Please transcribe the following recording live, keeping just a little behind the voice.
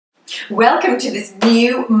Welcome to this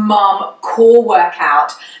new mum core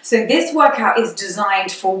workout. So this workout is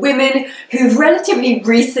designed for women who've relatively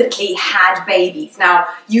recently had babies. Now,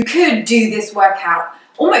 you could do this workout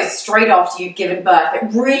almost straight after you've given birth.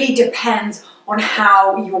 It really depends on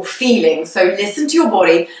how you're feeling. So listen to your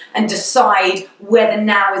body and decide whether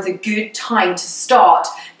now is a good time to start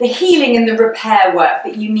the healing and the repair work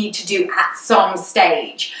that you need to do at some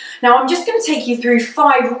stage. Now, I'm just going to take you through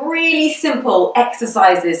 5 really simple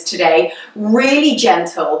exercises today, really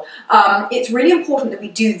gentle. It's really important that we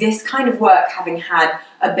do this kind of work having had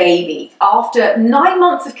a baby. After 9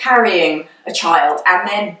 months of carrying a child and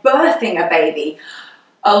then birthing a baby,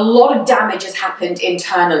 a lot of damage has happened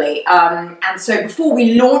internally. And so before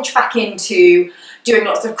we launch back into doing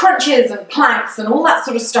lots of crunches and planks and all that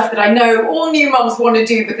sort of stuff that I know all new mums want to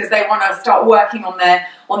do because they want to start working on their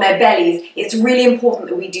bellies, it's really important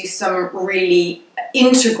that we do some really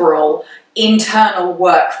integral internal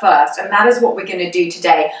work first. And that is what we're going to do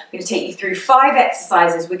today. I'm going to take you through 5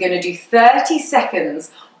 exercises. We're going to do 30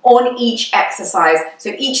 seconds on each exercise.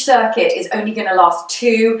 So each circuit is only going to last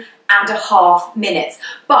 2.5 minutes.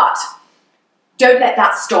 But don't let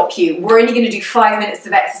that stop you. We're only going to do 5 minutes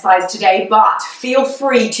of exercise today, but feel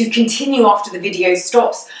free to continue after the video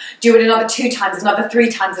stops. Do it another 2 times, another 3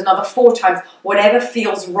 times, another 4 times, whatever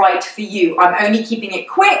feels right for you. I'm only keeping it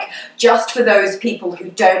quick just for those people who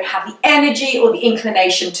don't have the energy or the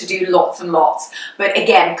inclination to do lots and lots. But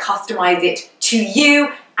again, customize it to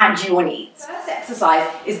you and your needs. First exercise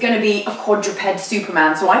is going to be a quadruped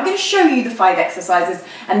Superman. So I'm going to show you the 5 exercises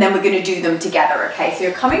and then we're going to do them together, okay? So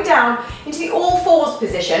you're coming down into the all fours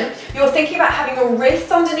position. You're thinking about having your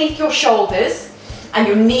wrists underneath your shoulders and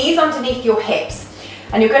your knees underneath your hips.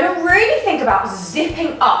 And you're going to really think about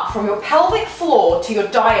zipping up from your pelvic floor to your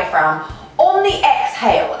diaphragm on the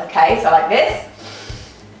exhale, okay? So like this.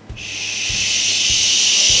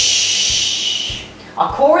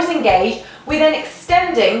 Our core is engaged. We're then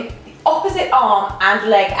extending the opposite arm and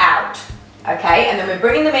leg out, okay? And then we're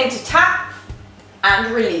bringing them in to tap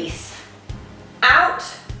and release. Out,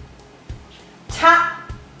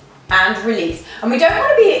 tap and release. And we don't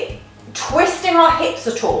want to be twisting our hips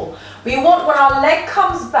at all. We want when our leg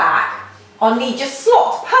comes back, our knee just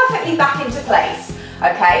slots perfectly back into place,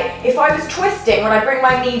 okay? If I was twisting, when I bring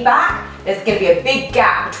my knee back, there's going to be a big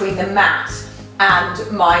gap between the mat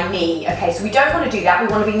and my knee, okay? So we don't want to do that. We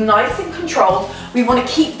want to be nice and controlled. We want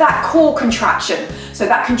to keep that core contraction. So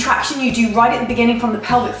that contraction you do right at the beginning from the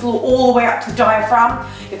pelvic floor all the way up to the diaphragm.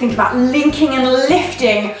 You're thinking about linking and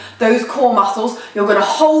lifting those core muscles. You're going to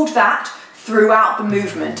hold that throughout the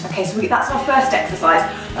movement, okay? So that's our first exercise.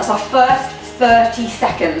 That's our first 30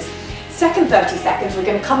 seconds. Second 30 seconds, we're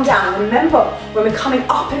going to come down. And remember, when we're coming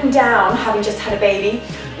up and down, having just had a baby,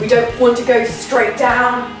 we don't want to go straight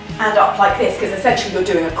down and up like this, because essentially you're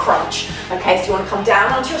doing a crunch. Okay, so you want to come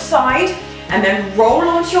down onto your side and then roll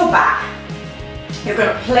onto your back. You're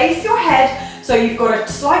going to place your head so you've got a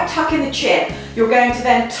slight tuck in the chin. You're going to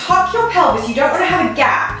then tuck your pelvis. You don't want to have a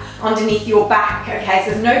gap underneath your back, okay?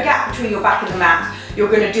 So there's no gap between your back and the mat.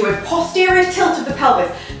 You're going to do a posterior tilt of the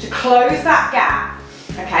pelvis to close that gap,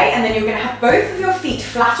 okay? And then you're going to have both of your feet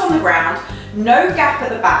flat on the ground, no gap at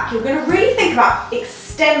the back. You're going to really think about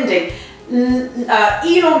extending,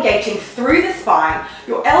 elongating through the spine.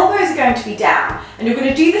 Your elbows are going to be down and you're going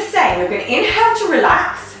to do the same. You're going to inhale to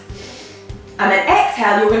relax and then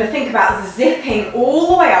exhale. You're going to think about zipping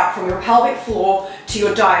all the way up from your pelvic floor to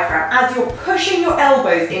your diaphragm as you're pushing your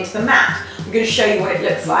elbows into the mat. I'm going to show you what it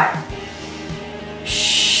looks like.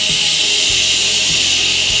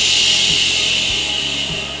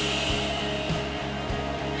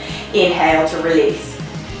 Inhale to release.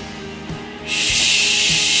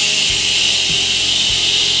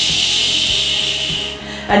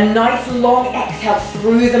 A nice long exhale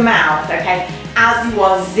through the mouth, okay, as you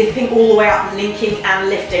are zipping all the way up, linking and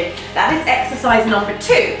lifting. That is exercise number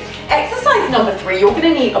 2. Exercise number 3, you're going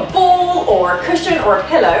to need a ball or a cushion or a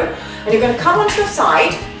pillow, and you're going to come onto your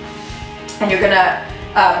side, and you're going to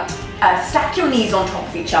stack your knees on top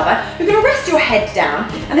of each other. You're going to rest your head down,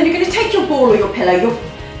 and then you're going to take your ball or your pillow. Your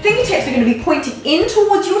fingertips are going to be pointing in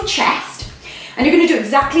towards your chest, and you're going to do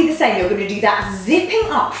exactly the same. You're going to do that zipping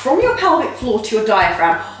up from your pelvic floor to your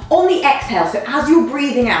diaphragm on the exhale. So as you're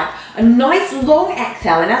breathing out, a nice long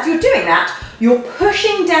exhale, and as you're doing that, you're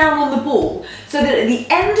pushing down on the ball so that at the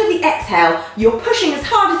end of the exhale, you're pushing as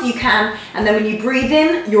hard as you can, and then when you breathe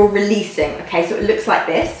in, you're releasing. Okay, so it looks like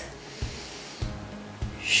this.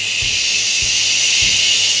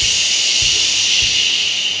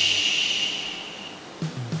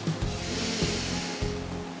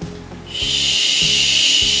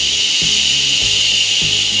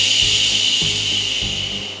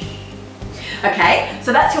 Okay,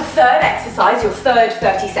 so that's your third exercise, your third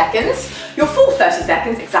 30 seconds. Your full 30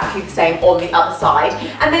 seconds, exactly the same on the other side.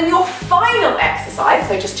 And then your final exercise,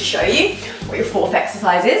 so just to show you what your fourth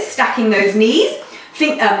exercise is, stacking those knees,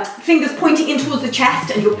 fingers pointing in towards the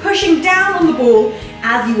chest, and you're pushing down on the ball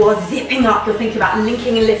as you are zipping up. You're thinking about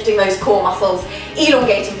linking and lifting those core muscles,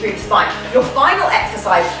 elongating through the spine. Your final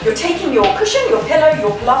exercise, you're taking your cushion, your pillow,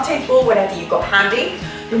 your Pilates ball, whatever you've got handy,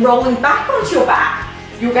 you're rolling back onto your back.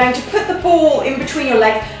 You're going to put the ball in between your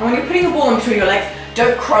legs, and when you're putting the ball in between your legs,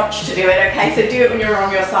 don't crunch to do it, okay? So do it when you're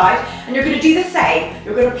on your side. And you're going to do the same.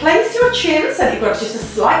 You're going to place your chin so that you've got just a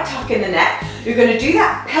slight tuck in the neck. You're going to do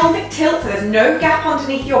that pelvic tilt so there's no gap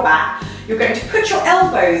underneath your back. You're going to put your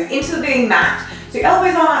elbows into the moving mat. So your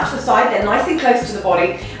elbows aren't out to the side, they're nice and close to the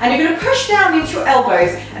body. And you're going to push down into your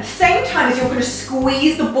elbows at the same time as you're going to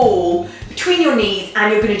squeeze the ball between your knees,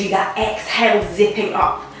 and you're going to do that exhale zipping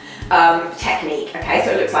up technique, okay?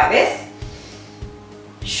 So it looks like this.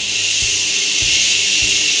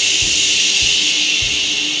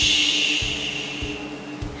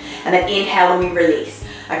 And then inhale and we release.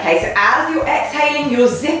 Okay, so as you're exhaling, you're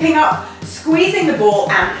zipping up, squeezing the ball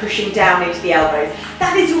and pushing down into the elbows.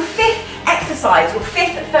 That is your fifth exercise, your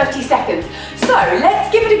fifth 30 seconds. So let's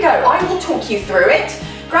give it a go. I will talk you through it.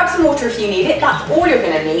 Grab some water if you need it. That's all you're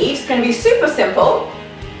going to need. It's going to be super simple.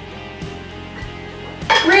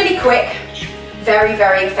 Really quick, very,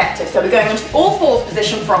 very effective. So we're going into the all fours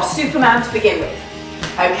position for our Superman to begin with.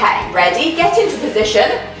 Okay, ready? Get into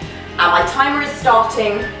position. And my timer is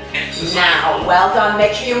starting now. Well done.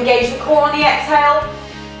 Make sure you engage the core on the exhale.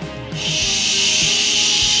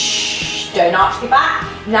 Shh. Don't arch the back.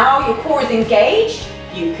 Now your core is engaged.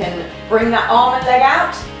 You can bring that arm and leg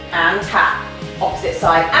out and tap. Opposite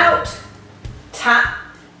side out, tap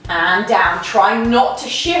and down. Try not to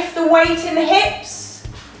shift the weight in the hips.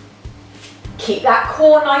 Keep that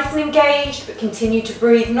core nice and engaged, but continue to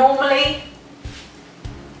breathe normally.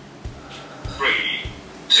 3,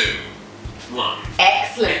 2, 1.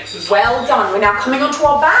 Excellent. Well done. We're now coming onto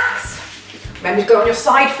our backs. Remember to go on your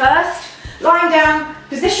side first. Lying down,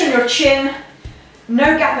 position your chin.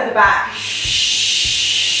 No gap at the back.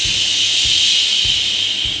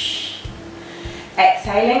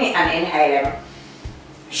 Exhaling and inhaling.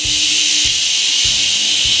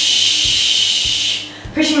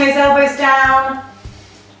 Pushing those elbows down.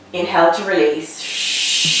 Inhale to release.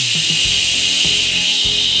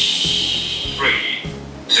 3,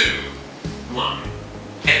 2, 1.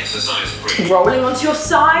 Exercise break. Rolling onto your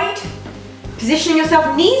side. Positioning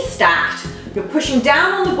yourself knees stacked. You're pushing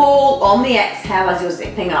down on the ball on the exhale as you're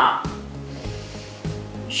zipping up.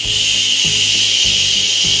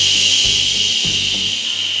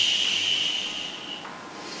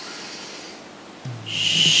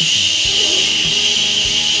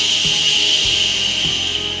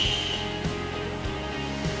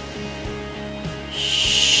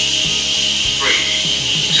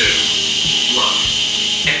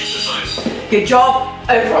 Good job.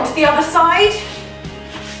 Over onto the other side.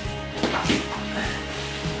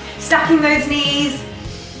 Stacking those knees.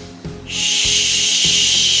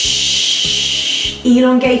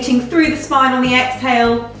 Elongating through the spine on the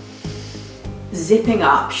exhale. Zipping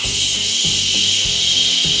up. 3,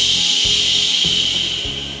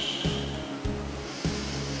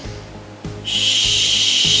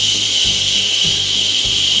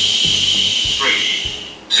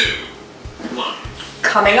 2, 1.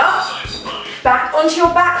 Coming up. Back onto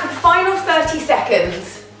your back for the final 30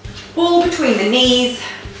 seconds. Ball between the knees,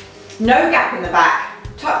 no gap in the back,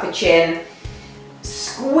 tuck the chin,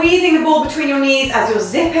 squeezing the ball between your knees as you're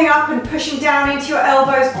zipping up and pushing down into your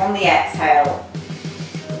elbows on the exhale.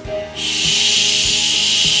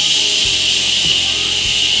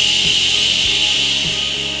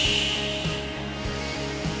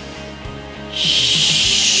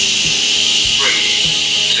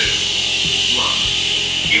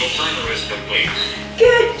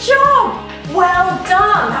 Good job! Well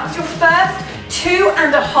done! That was your first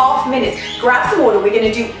 2.5 minutes. Grab some water. We're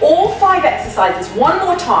going to do all 5 exercises one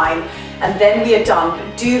more time and then we are done.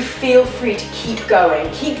 But do feel free to keep going.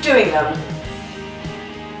 Keep doing them.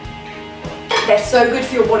 They're so good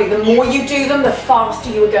for your body. The more you do them, the faster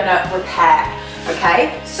you are going to repair.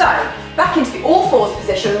 Okay? So, back into the all fours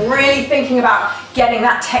position, really thinking about getting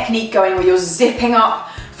that technique going where you're zipping up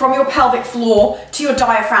from your pelvic floor to your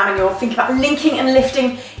diaphragm, and you're thinking about linking and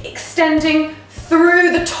lifting, extending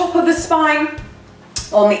through the top of the spine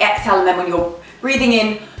on the exhale, and then when you're breathing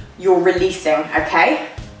in, you're releasing, okay?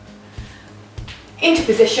 Into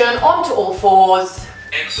position, onto all fours.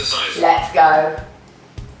 Exercise. Let's go.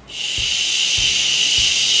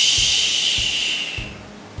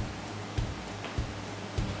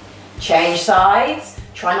 Change sides.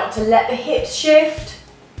 Try not to let the hips shift.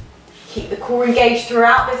 Keep the core engaged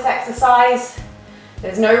throughout this exercise.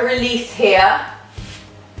 There's no release here.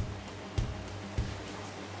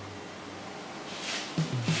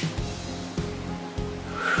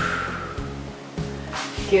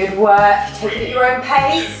 Good work. Take it at your own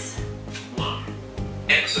pace. 2, 1.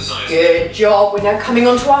 Exercise. Good job. We're now coming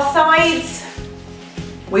onto our sides.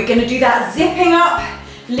 We're going to do that zipping up,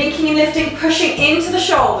 linking and lifting, pushing into the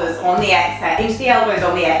shoulders on the exhale, into the elbows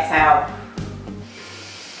on the exhale.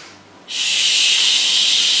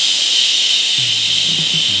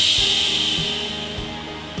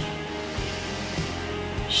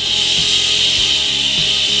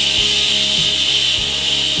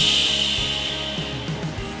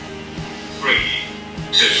 3,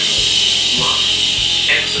 2, 1.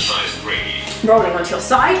 Exercise 3. Rolling onto your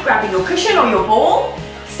side, grabbing your cushion or your ball,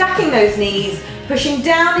 stacking those knees, pushing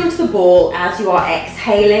down into the ball as you are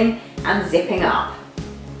exhaling and zipping up.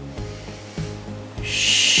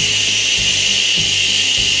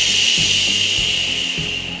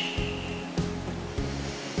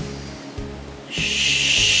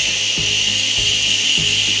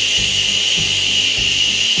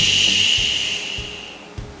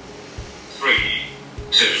 3,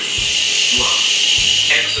 2, 1.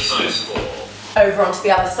 Exercise 4. Over onto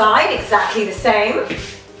the other side, exactly the same.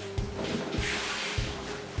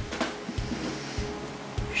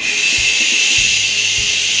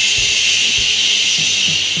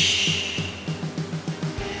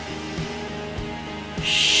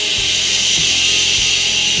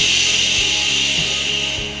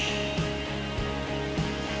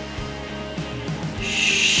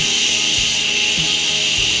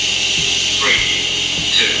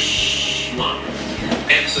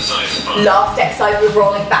 Exercise 5. Last exercise, we're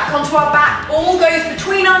rolling back onto our back. Ball goes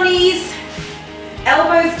between our knees.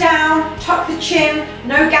 Elbows down, tuck the chin,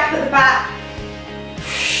 no gap at the back.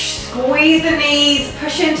 Squeeze the knees,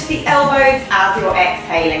 push into the elbows as you're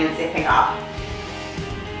exhaling and zipping up.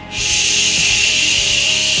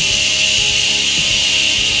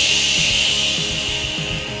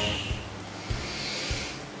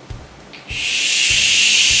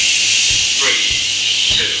 3,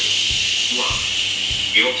 2, 1.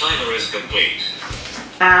 Your timer is complete.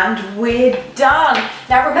 And we're done.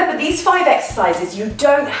 Now remember, these 5 exercises, you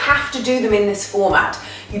don't have to do them in this format.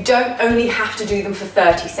 You don't only have to do them for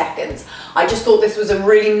 30 seconds. I just thought this was a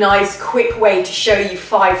really nice, quick way to show you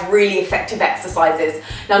 5 really effective exercises.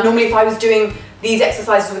 Now normally if I was doing these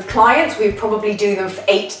exercises with clients, we'd probably do them for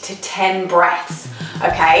 8 to 10 breaths,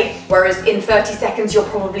 okay? Whereas in 30 seconds, you're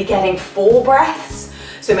probably getting 4 breaths,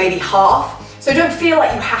 so maybe half. So don't feel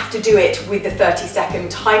like you have to do it with the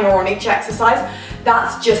 30-second timer on each exercise.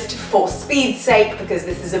 That's just for speed's sake, because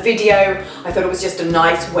this is a video. I thought it was just a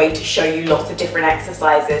nice way to show you lots of different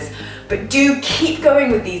exercises. But do keep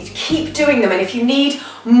going with these, keep doing them. And if you need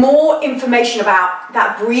more information about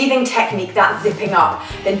that breathing technique, that zipping up,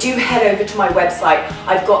 then do head over to my website.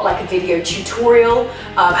 I've got like a video tutorial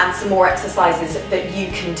and some more exercises that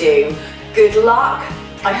you can do. Good luck.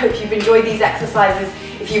 I hope you've enjoyed these exercises.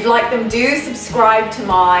 If you've liked them, do subscribe to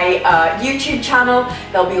my YouTube channel.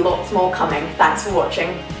 There'll be lots more coming. Thanks for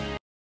watching.